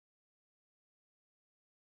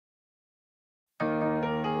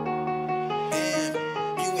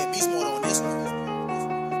Shmurda on this one.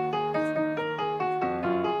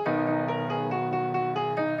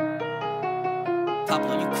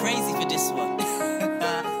 Pablo, you crazy for this one.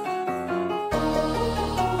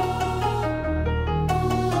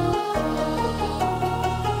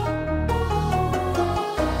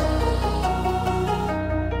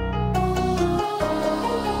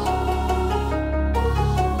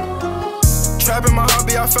 Trapping my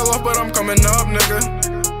hobby, I fell off, but I'm coming up, nigga.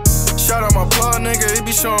 Shout out my plug, nigga, he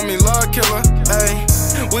be showing me love, killer. Ayy,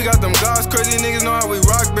 we got them guys, crazy niggas know how we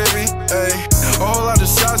rock, baby. Ayy, a whole lot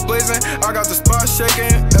of shots blazing, I got the spot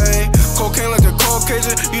shaking. Ayy, cocaine like a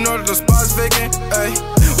Caucasian, you know that the spot's vacant. Ayy,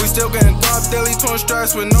 we still getting top daily, torn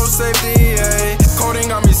straps with no safety. Ayy,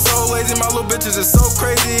 coding got me so lazy, my little bitches is so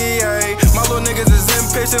crazy. Ayy, my little niggas is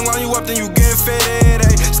impatient, line you up, then you getting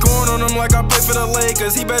faded. Ayy, scoring on them like I play for the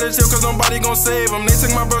Lakers. He better chill, cause nobody gon' save him. They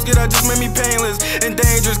took my broski, that just made me painless and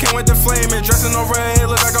dangerous. Can't wait to flame it. Dressing on red,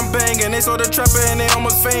 look like I'm banging. They saw the trapper and they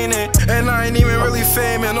almost fainted. And I ain't even really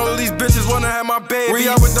famous. All of these bitches wanna have my baby. We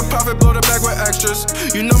out with the profit, blow the bag with extras.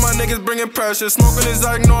 You know my niggas bringing pressure. Smoking his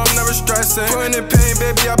like, no, I'm never stressing. Putting in pain,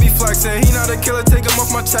 baby, I be flexing. He not a killer, take him off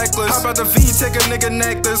my checklist. Hop out the V, take a nigga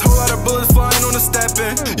necklace. Whole lot of bullets flying on the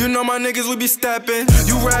stepping. You know my niggas, we be stepping.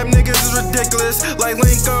 You rap niggas is ridiculous. Like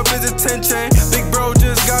link up is attention. Big bro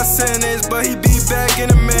just got sentenced, but he be back in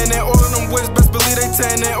a minute. All of them whips, best believe they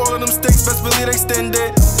tenant. All of them sticks, best believe they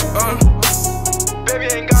extended. Baby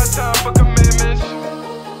ain't got time for